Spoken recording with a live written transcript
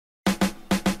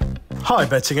Hi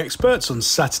betting experts, on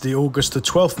Saturday August the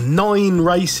 12th, 9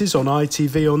 races on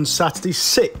ITV on Saturday,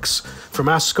 6 from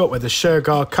Ascot where the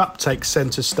Shergar Cup takes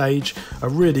centre stage, a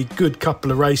really good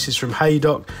couple of races from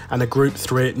Haydock and a Group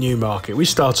 3 at Newmarket. We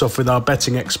start off with our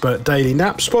betting expert Daily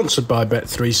Nap, sponsored by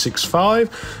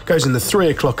Bet365, goes in the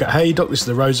 3 o'clock at Haydock. This is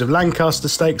the Rose of Lancaster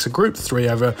Stakes, a Group 3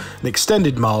 over an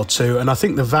extended mile 2, and I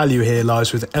think the value here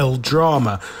lies with El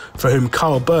Drama, for whom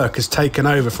Carl Burke has taken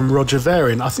over from Roger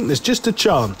Varian. I think there's just a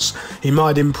chance he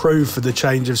might improve for the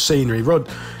change of scenery.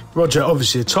 Roger,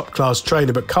 obviously a top-class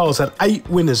trainer, but Carl's had 8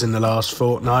 winners in the last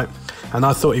fortnight, and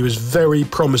I thought he was very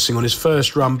promising on his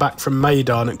first run back from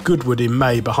Meydan at Goodwood in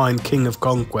May behind King of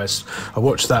Conquest. I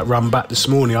watched that run back this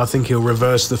morning. I think he'll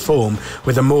reverse the form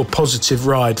with a more positive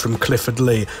ride from Clifford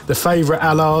Lee. The favourite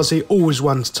Al Azi, always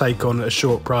one to take on at a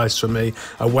short price for me,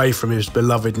 away from his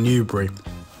beloved Newbury.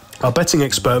 Our betting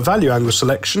expert value angle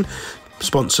selection,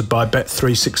 sponsored by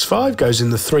Bet365, goes in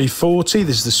the 340.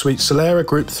 This is the Sweet Solera,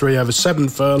 Group 3 over 7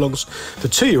 furlongs for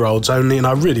 2-year-olds only, and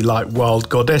I really like Wild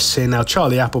Goddess here. Now,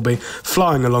 Charlie Appleby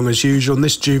flying along as usual, and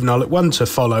this juvenile at 1 to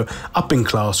follow, up in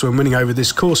class when winning over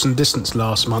this course and distance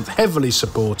last month, heavily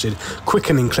supported,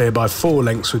 quickening clear by 4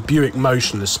 lengths with Buick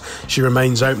motionless. She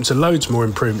remains open to loads more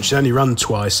improvement. She's only run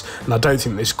twice, and I don't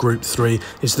think this Group 3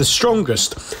 is the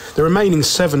strongest. The remaining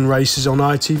 7 races on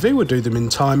ITV, we'll do them in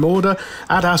time order.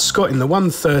 At Ascot in the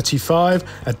 1:35,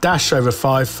 a dash over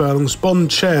 5 furlongs.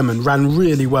 Bond Chairman ran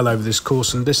really well over this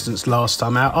course and distance last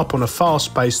time out, up on a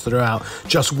fast pace throughout,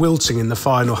 just wilting in the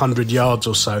final 100 yards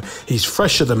or so. He's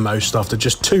fresher than most after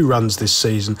just 2 runs this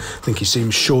season. I think he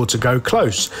seems sure to go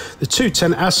close. The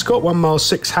 2:10 Ascot, 1 mile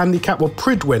 6 handicap, well,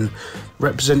 Pridwin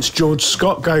represents George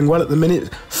Scott, going well at the minute.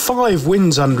 5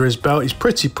 wins under his belt. He's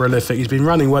pretty prolific. He's been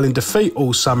running well in defeat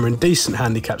all summer in decent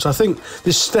handicaps. I think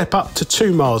this step up to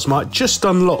 2 miles might just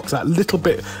unlock that little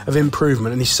bit of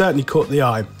improvement, and he certainly caught the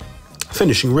eye,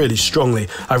 finishing really strongly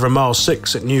over 1 mile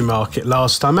 6 at Newmarket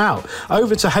last time out.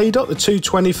 Over to Haydock, the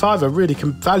 2:25, a really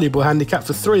valuable handicap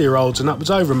for 3-year-olds and upwards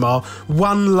over a mile.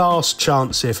 One last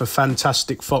chance here for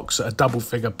Fantastic Fox at a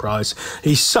double-figure price.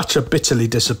 He's such a bitterly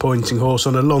disappointing horse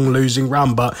on a long losing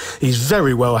run, but he's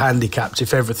very well handicapped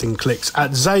if everything clicks.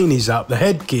 At Zany's up, the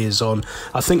headgear's on.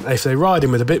 I think if they ride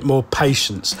him with a bit more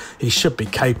patience, he should be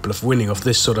capable of winning off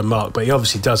this sort of mark, but he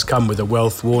obviously does come with a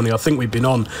wealth warning. I think we've been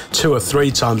on 2 or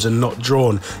 3 times and not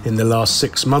drawn in the last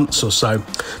 6 months or so.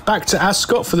 Back to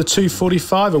Ascot for the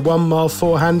 2:45, a 1 mile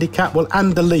 4 handicap. Well,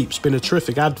 And the Leap's been a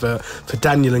terrific advert for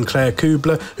Daniel and Claire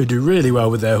Kubler, who do really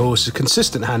well with their horses.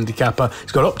 Consistent handicapper.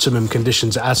 He's got optimum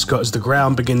conditions at Ascot as the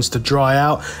ground begins to dry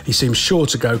out. He seems sure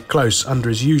to go close under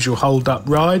his usual hold-up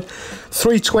ride.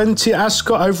 3:20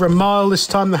 Ascot, over a mile this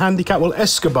time, the handicap. Well,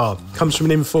 Escobar comes from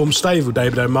an informed stable,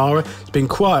 David O'Mara. He's been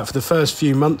quiet for the first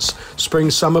few months, spring,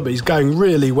 summer, but he's going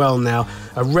really well now.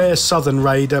 A rare Southern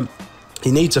Raider. He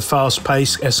needs a fast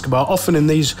pace, Escobar. Often in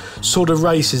these sort of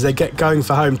races, they get going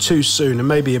for home too soon, and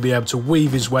maybe he'll be able to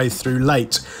weave his way through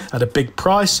late at a big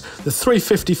price. The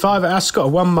 3:55 at Ascot, a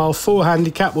 1 mile 4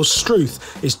 handicap. Well, Struth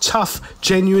is tough,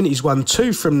 genuine. He's won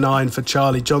 2 from 9 for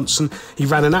Charlie Johnson. He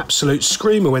ran an absolute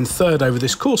screamer when 3rd over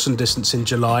this course and distance in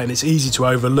July, and it's easy to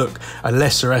overlook a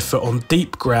lesser effort on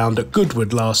deep ground at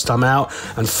Goodwood last time out.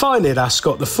 And finally at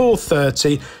Ascot, the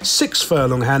 4:30, 6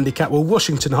 furlong handicap. Well,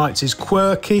 Washington Heights is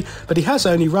quirky, but he has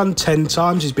only run 10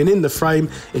 times. He's been in the frame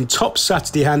in top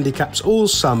Saturday handicaps all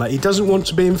summer. He doesn't want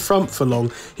to be in front for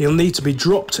long. He'll need to be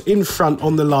dropped in front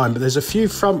on the line, but there's a few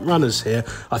front runners here.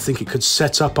 I think it could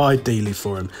set up ideally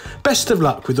for him. Best of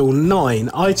luck with all 9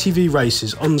 ITV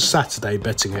races on Saturday,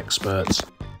 betting experts.